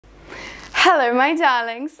Hello my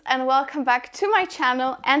darlings, and welcome back to my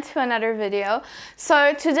channel and to another video.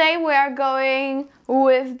 So today we are going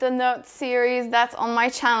with the note series that's on my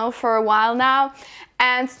channel for a while now,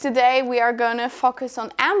 and today we are going to focus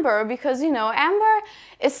on amber because you know amber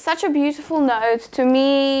is such a beautiful note. To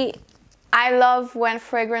me, I love when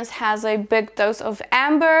fragrance has a big dose of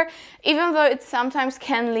amber, even though it sometimes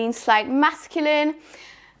can lean slightly masculine.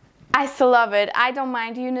 I still love it. I don't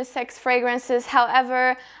mind unisex fragrances.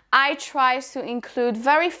 However, I try to include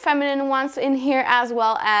very feminine ones in here as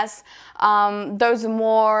well as those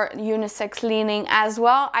more unisex leaning as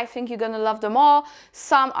well. I think you're gonna love them all.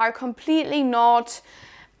 Some are completely not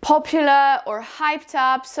popular or hyped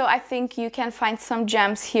up, so I think you can find some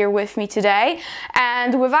gems here with me today.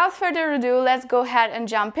 And without further ado, let's go ahead and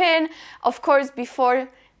jump in. Of course, before,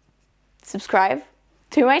 subscribe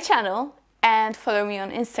to my channel and follow me on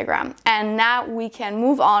Instagram. And now we can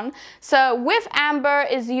move on. So with amber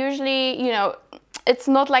is usually, you know, it's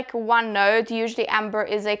not like one note. Usually amber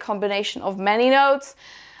is a combination of many notes.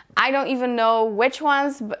 I don't even know which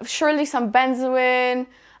ones, but surely some benzoin,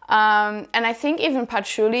 and I think even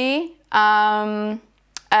patchouli, and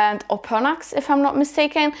oponax, if I'm not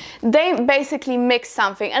mistaken. They basically mix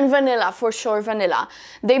something, and vanilla, for sure, vanilla.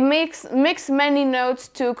 They mix many notes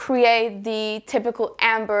to create the typical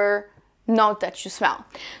amber note that you smell.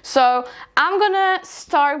 So I'm gonna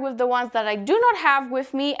start with the ones that I do not have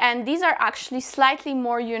with me, and these are actually slightly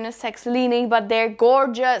more unisex leaning, but they're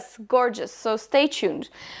gorgeous, gorgeous, so stay tuned.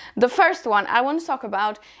 The first one I want to talk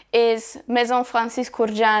about is Maison Francis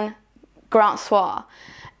Kurkdjian Grand Soir,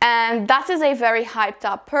 and that is a very hyped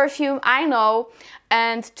up perfume, I know.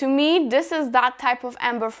 And to me, this is that type of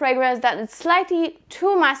amber fragrance that it's slightly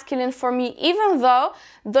too masculine for me, even though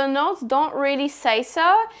the notes don't really say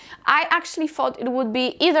so. I actually thought it would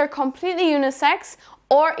be either completely unisex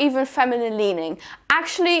or even feminine leaning.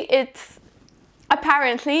 Actually,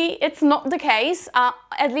 apparently it's not the case.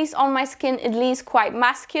 At least on my skin, it leans quite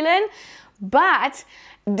masculine. But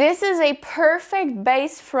this is a perfect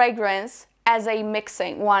base fragrance as a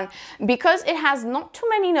mixing one, because it has not too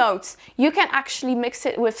many notes. You can actually mix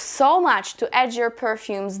it with so much to add your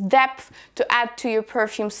perfume's depth, to add to your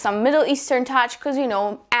perfume some Middle Eastern touch, because you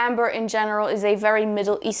know amber in general is a very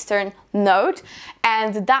Middle Eastern note,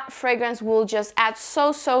 and that fragrance will just add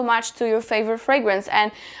so much to your favorite fragrance.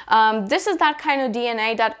 And this is that kind of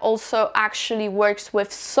DNA that also actually works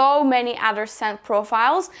with so many other scent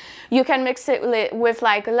profiles. You can mix it with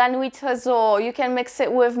like La Nuit Trésor, you can mix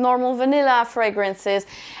it with normal vanilla fragrances,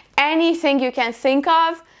 anything you can think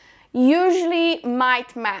of usually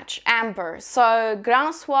might match amber. So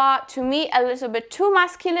Grand Soir, to me, a little bit too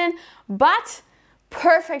masculine, but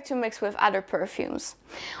perfect to mix with other perfumes.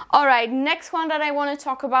 All right, next one that I want to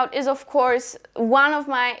talk about is of course one of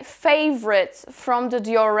my favorites from the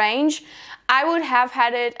Dior range. I would have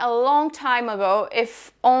had it a long time ago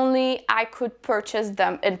if only I could purchase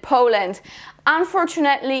them in Poland.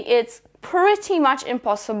 Unfortunately, it's pretty much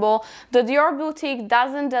impossible. The Dior boutique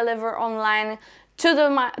doesn't deliver online to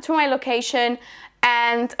my location,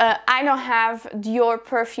 and I don't have Dior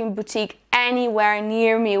perfume boutique anywhere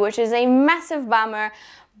near me, which is a massive bummer.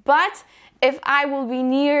 But if I will be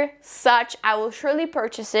near such, I will surely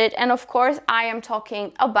purchase it. And of course, I am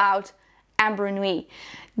talking about Ambre Nuit.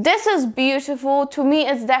 This is beautiful. To me,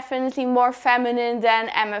 it's definitely more feminine than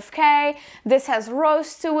MFK. This has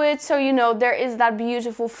rose to it, so you know there is that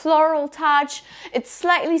beautiful floral touch. It's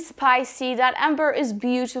slightly spicy. That amber is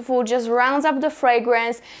beautiful, just rounds up the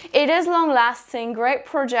fragrance. It is long lasting, great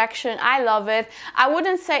projection. I love it. I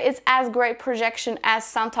wouldn't say it's as great projection as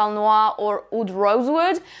Santal Noir or Oud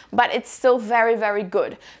Rosewood, but it's still very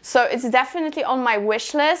good. So it's definitely on my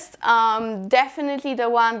wish list. Definitely the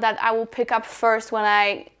one that I will pick up first when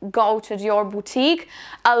I go to Dior boutique,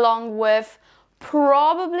 along with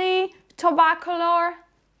probably Tobacolor.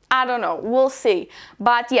 I don't know, we'll see.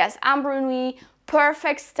 But yes, Ambre Nuit,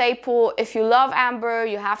 perfect staple. If you love amber,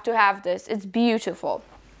 you have to have this. It's beautiful.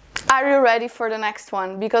 Are you ready for the next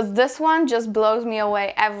one? Because this one just blows me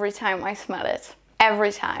away every time I smell it.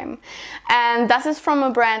 Every time. And that is from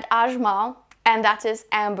a brand Ajmal, and that is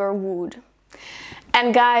Amber Wood.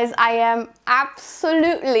 And guys, I am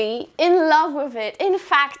absolutely in love with it. In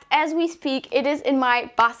fact, as we speak, it is in my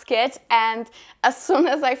basket, and as soon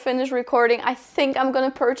as I finish recording, I think I'm gonna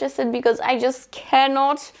purchase it because I just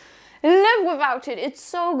cannot live without it. It's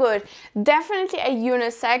so good. Definitely a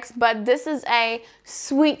unisex, but this is a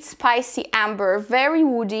sweet, spicy amber, very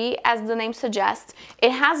woody, as the name suggests.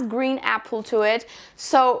 It has green apple to it,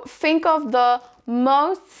 so think of the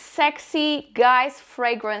most sexy guys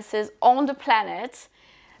fragrances on the planet.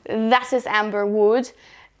 That is Amber Wood.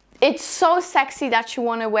 It's so sexy that you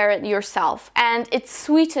want to wear it yourself, and it's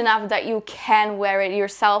sweet enough that you can wear it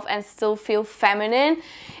yourself and still feel feminine.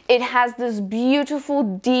 It has this beautiful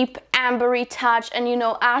deep ambery touch, and you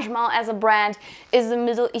know, Ajmal as a brand is a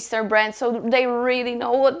Middle Eastern brand, so they really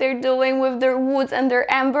know what they're doing with their woods and their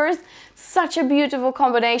ambers. Such a beautiful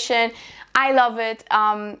combination. I love it.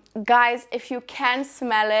 Guys, if you can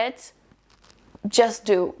smell it, just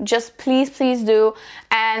do. Just please do.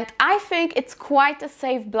 And I think it's quite a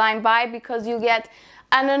safe blind buy because you get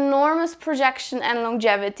an enormous projection and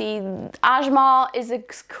longevity. Ajmal is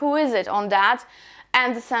exquisite on that,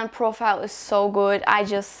 and the scent profile is so good. I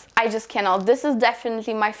just cannot. This is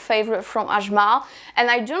definitely my favorite from Ajmal, and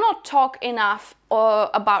I do not talk enough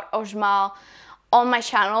about Ajmal on my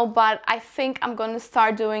channel, but I think I'm going to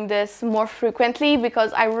start doing this more frequently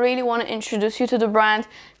because I really want to introduce you to the brand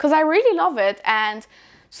because I really love it. And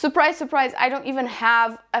surprise, surprise, I don't even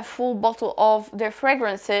have a full bottle of their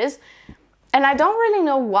fragrances, and I don't really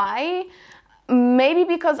know why. Maybe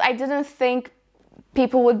because I didn't think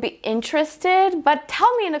people would be interested, but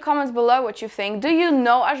tell me in the comments below what you think. Do you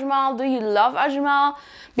know Ajmal? Do you love Ajmal?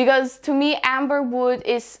 Because to me, amber wood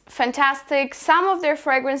is fantastic. Some of their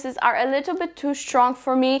fragrances are a little bit too strong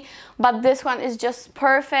for me, but this one is just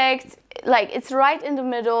perfect. Like, it's right in the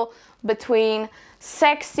middle between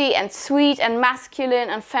sexy and sweet and masculine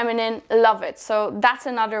and feminine. Love it. So that's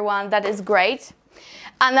another one that is great.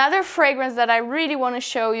 Another fragrance that I really want to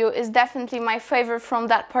show you is definitely my favorite from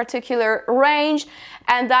that particular range,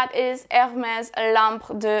 and that is Hermes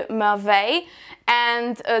L'Ambre de Merveilles.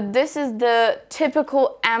 And this is the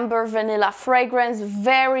typical amber vanilla fragrance,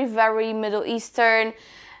 very, very Middle Eastern,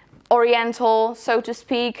 Oriental, so to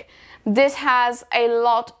speak. This has a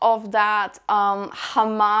lot of that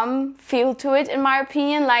hammam feel to it, in my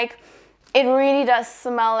opinion. Like, it really does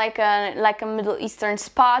smell like a Middle Eastern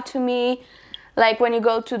spa to me. Like when you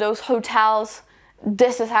go to those hotels,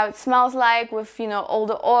 this is how it smells like, with, you know, all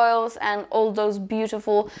the oils and all those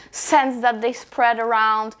beautiful scents that they spread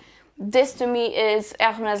around. This to me is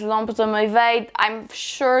Hermes L'Ambre de Merveilles. I'm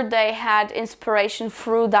sure they had inspiration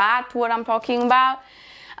through that, what I'm talking about.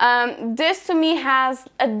 This to me has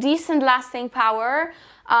a decent lasting power,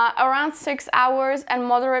 around 6 hours, and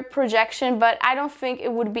moderate projection, but I don't think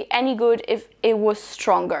it would be any good if it was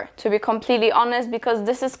stronger, to be completely honest, because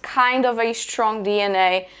this is kind of a strong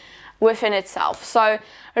DNA within itself. So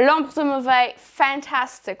L'Ambre de Merveilles,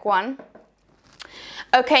 fantastic one.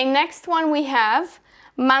 Okay, next one we have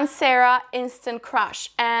Mancera Instant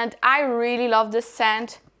Crush, and I really love this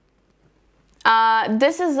scent.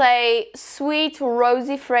 This is a sweet,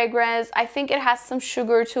 rosy fragrance. I think it has some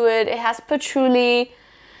sugar to it. It has patchouli,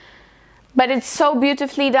 but it's so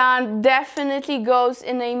beautifully done. Definitely goes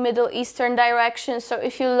in a Middle Eastern direction. So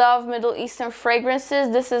if you love Middle Eastern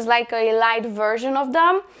fragrances, this is like a light version of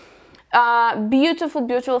them. Beautiful,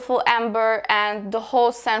 beautiful amber, and the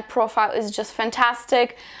whole scent profile is just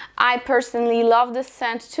fantastic. I personally love this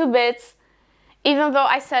scent to bits. Even though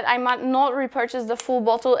I said I might not repurchase the full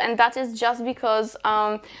bottle, and that is just because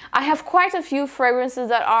I have quite a few fragrances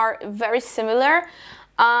that are very similar.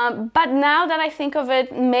 But now that I think of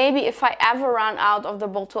it, maybe if I ever run out of the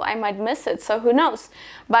bottle, I might miss it, so who knows.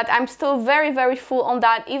 But I'm still very, very full on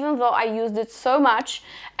that, even though I used it so much.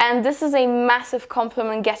 And this is a massive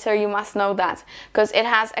compliment getter, you must know that, because it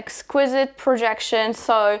has exquisite projection,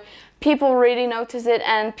 so people really notice it,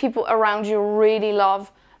 and people around you really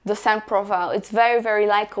love the scent profile. It's very, very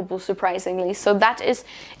likable, surprisingly. So that is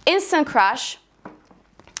Instant Crush.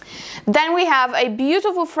 Then we have a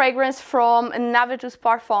beautiful fragrance from Navitus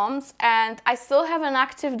Parfums, and I still have an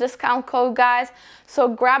active discount code, guys, so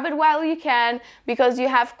grab it while you can, because you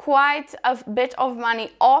have quite a bit of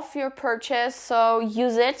money off your purchase, so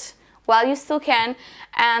use it while you still can.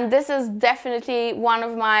 And this is definitely one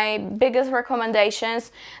of my biggest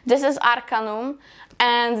recommendations. This is Arcanum,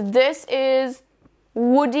 and this is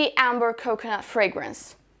woody amber coconut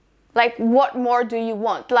fragrance. Like, what more do you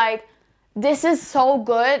want? Like, this is so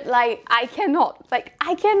good. Like, I cannot,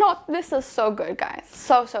 this is so good, guys,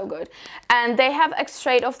 so good. And they have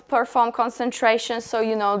extrait of Perfume concentration, so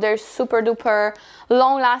you know, they're super duper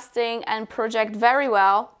long lasting and project very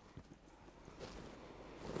well.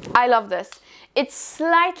 I love this. It's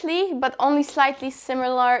slightly, but only slightly,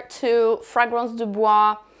 similar to Fragrance du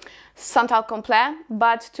Bois Santal Complet,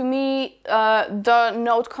 but to me the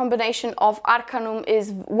note combination of Arcanum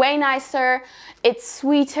is way nicer. It's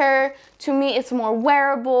sweeter. To me, it's more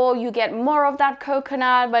wearable. You get more of that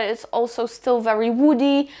coconut, but it's also still very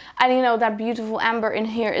woody, and you know, that beautiful amber in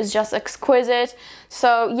here is just exquisite.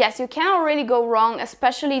 So yes, you cannot really go wrong,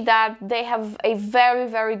 especially that they have a very,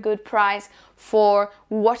 very good price for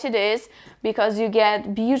what it is, because you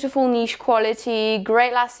get beautiful niche quality,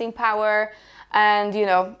 great lasting power, and you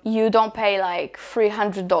know, you don't pay like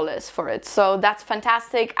 $300 for it. So that's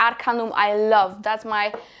fantastic. Arcanum I love. That's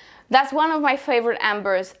one of my favorite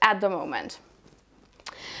ambers at the moment.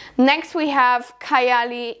 Next we have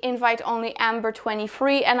Kayali Invite Only Amber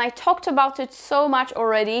 23, and I talked about it so much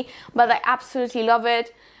already, but I absolutely love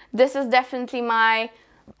it. This is definitely my,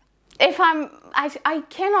 I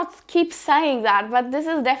cannot keep saying that, but this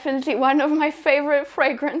is definitely one of my favorite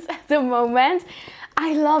fragrances at the moment.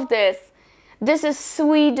 I love this. This is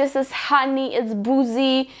sweet, this is honey, it's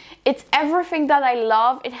boozy, it's everything that I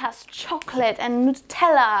love. It has chocolate and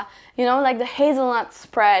Nutella, you know, like the hazelnut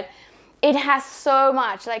spread. It has so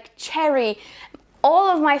much, like cherry. All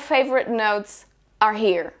of my favorite notes are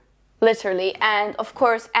here, literally. And of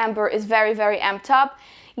course, amber is very, very amped up.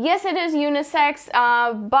 Yes, it is unisex,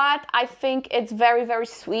 but I think it's very, very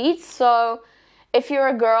sweet. So if you're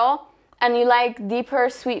a girl and you like deeper,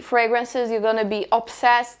 sweet fragrances, you're gonna be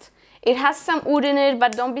obsessed. It has some oud in it,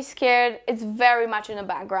 but don't be scared. It's very much in the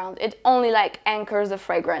background. It only like anchors the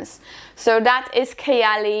fragrance. So that is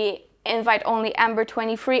Kayali Invite Only Amber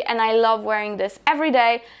 23, and I love wearing this every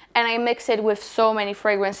day, and I mix it with so many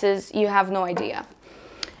fragrances, you have no idea.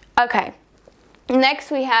 Okay, next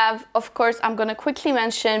we have, of course, I'm gonna quickly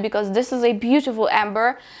mention, because this is a beautiful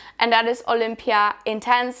amber, and that is Olympea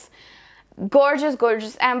Intense. Gorgeous,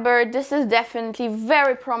 gorgeous amber. This is definitely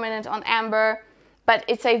very prominent on amber, but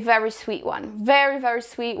it's a very sweet one. Very, very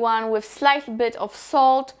sweet one with slight bit of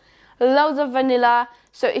salt, loads of vanilla.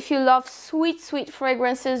 So if you love sweet, sweet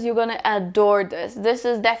fragrances, you're gonna adore this. This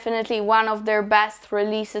is definitely one of their best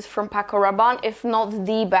releases from Paco Rabanne, if not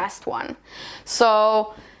the best one.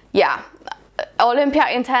 So yeah,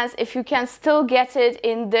 Olympea Intense, if you can still get it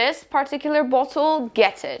in this particular bottle,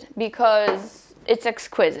 get it, because it's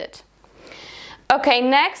exquisite. Okay,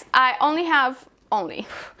 next I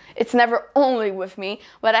it's never only with me,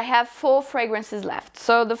 but I have 4 fragrances left.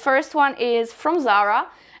 So the first one is from Zara,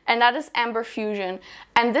 and that is Amber Fusion.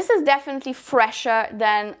 And this is definitely fresher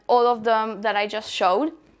than all of them that I just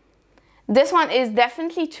showed. This one is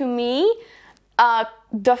definitely, to me,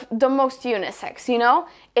 the most unisex, you know?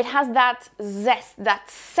 It has that zest, that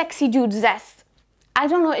sexy dude zest. I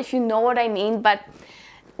don't know if you know what I mean, but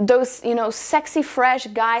those, you know, sexy, fresh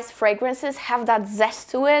guys' fragrances have that zest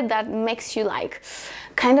to it that makes you like,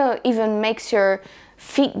 kind of even makes your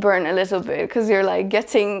feet burn a little bit, because you're like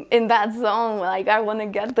getting in that zone, like I want to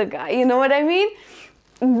get the guy, you know what I mean?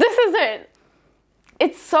 This is it.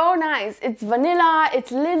 It's so nice. It's vanilla,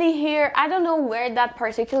 it's lily here. I don't know where that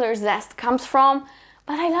particular zest comes from,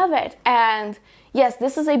 but I love it. And yes,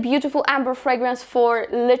 this is a beautiful amber fragrance for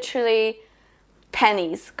literally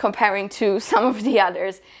pennies comparing to some of the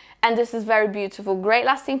others. And this is very beautiful. Great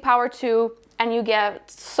lasting power too. And you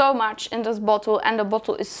get so much in this bottle, and the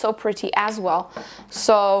bottle is so pretty as well.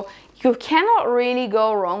 So you cannot really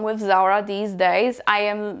go wrong with Zara these days. I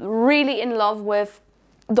am really in love with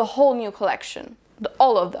the whole new collection,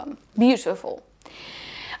 all of them, beautiful.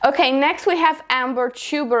 Okay, next we have Amber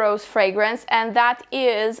Tuberose fragrance, and that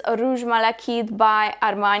is Rouge Malachite by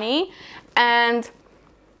Armani. And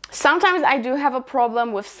sometimes I do have a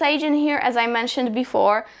problem with sage in here, as I mentioned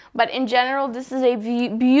before, but in general, this is a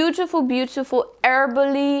beautiful, beautiful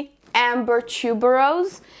herbally amber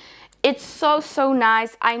tuberose. It's so, so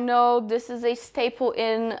nice. I know this is a staple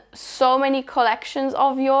in so many collections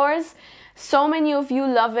of yours. So many of you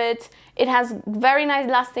love it. It has very nice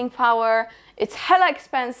lasting power. It's hella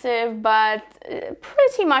expensive, but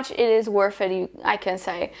pretty much it is worth it, I can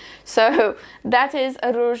say. So that is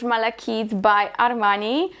Rouge Malachite by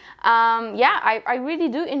Armani. Yeah, I really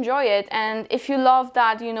do enjoy it. And if you love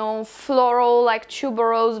that, you know, floral, like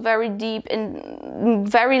tuberose, very deep and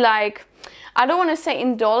very like, I don't want to say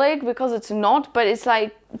indolic because it's not, but it's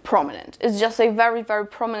like prominent. It's just a very, very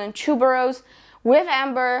prominent tuberose with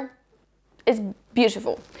amber. It's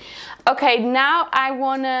beautiful. Okay, now I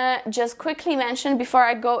want to just quickly mention, before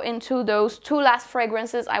I go into those 2 last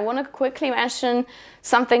fragrances, I want to quickly mention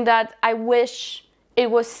something that I wish it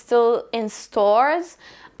was still in stores.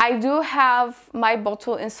 I do have my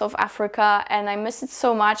bottle in South Africa and I miss it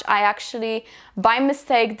so much. I actually, by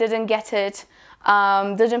mistake, didn't get it,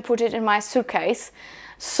 didn't put it in my suitcase.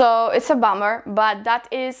 So it's a bummer, but that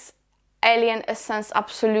is Alien Essence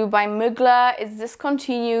Absolu by Mugler. It's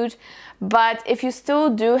discontinued, but if you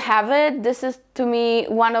still do have it, this is to me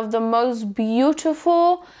one of the most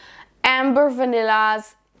beautiful amber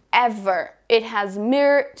vanillas ever. It has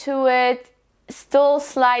mirror to it, still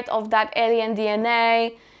slight of that alien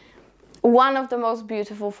DNA. One of the most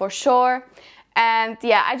beautiful for sure. And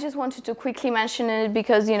yeah, I just wanted to quickly mention it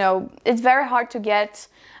because, you know, it's very hard to get.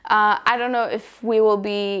 I don't know if we will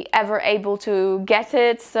be ever able to get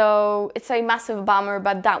it, so it's a massive bummer,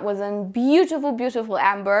 but that was a beautiful, beautiful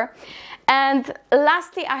amber. And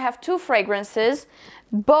lastly, I have two fragrances,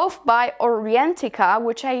 both by Orientica,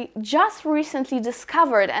 which I just recently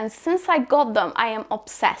discovered, and since I got them, I am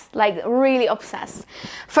obsessed, like really obsessed.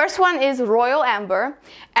 First one is Royal Amber,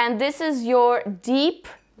 and this is your deep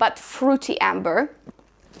but fruity amber.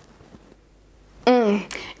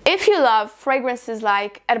 If you love fragrances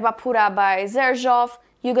like Erba Pura by Xerjoff,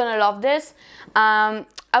 you're gonna love this. A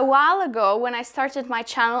while ago, when I started my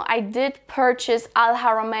channel, I did purchase Al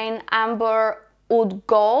Haramain Amber Oud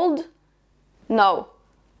Gold. No,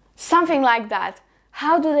 something like that.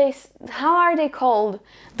 How are they called?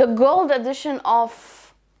 The gold edition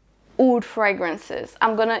of oud fragrances.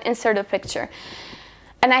 I'm gonna insert a picture.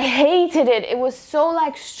 And I hated it. It was so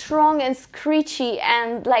like strong and screechy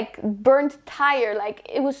and like burnt tire. Like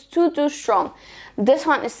it was too strong. This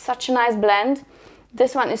one is such a nice blend.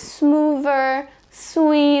 This one is smoother,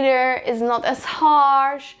 sweeter, is not as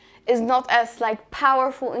harsh, is not as like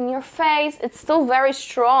powerful in your face. It's still very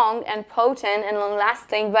strong and potent and long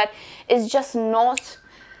lasting, but it's just not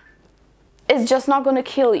gonna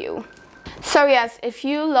kill you. So yes, if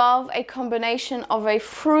you love a combination of a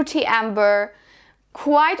fruity amber,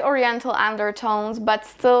 quite oriental undertones, but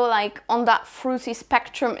still like on that fruity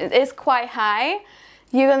spectrum, it is quite high,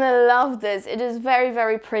 you're gonna love this. It is very,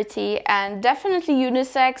 very pretty and definitely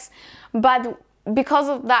unisex, but because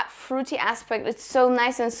of that fruity aspect, it's so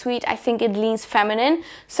nice and sweet, I think it leans feminine.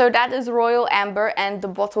 So that is Royal Amber, and the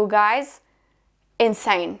bottle, guys,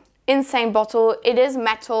 insane bottle. It is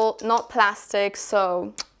metal, not plastic,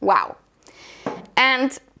 so wow.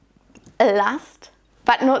 And last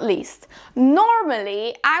but not least,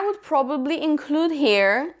 normally I would probably include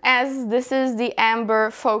here, as this is the amber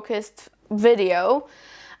focused video,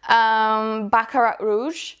 Baccarat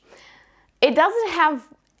Rouge. It doesn't have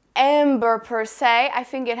amber per se. I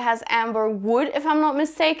think it has amber wood, if I'm not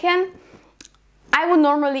mistaken. I would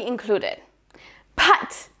normally include it,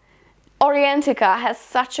 but Orientica has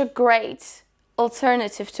such a great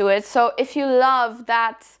alternative to it. So if you love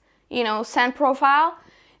that, you know, scent profile,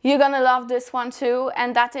 you're gonna love this one too,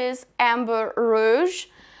 and that is Amber Rouge.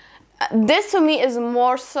 This to me is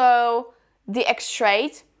more so the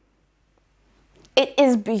extrait. It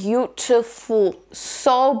is beautiful,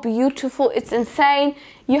 so beautiful, it's insane.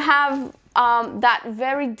 You have that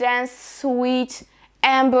very dense, sweet,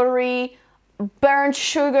 ambery, burnt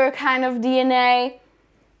sugar kind of DNA.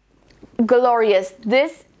 Glorious.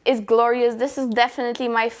 This is glorious. This is definitely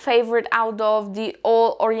my favorite out of the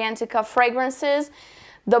all Orientica fragrances.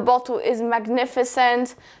 The bottle is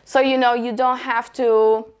magnificent, so you know you don't have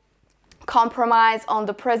to compromise on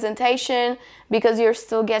the presentation because you're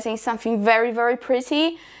still getting something very, very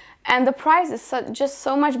pretty, and the price is just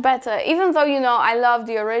so much better. Even though, you know, I love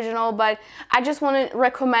the original, but I just want to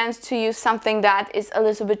recommend to you something that is a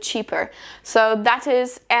little bit cheaper. So that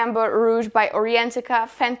is Amber Rouge by Orientica.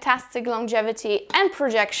 Fantastic longevity and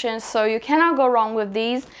projection, so you cannot go wrong with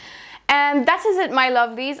these. And that is it, my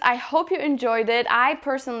lovelies. I hope you enjoyed it. I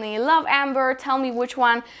personally love amber. Tell me which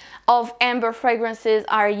one of amber fragrances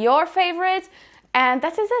are your favorite. And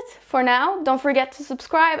that is it for now. Don't forget to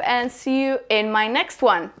subscribe and see you in my next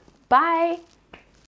one. Bye.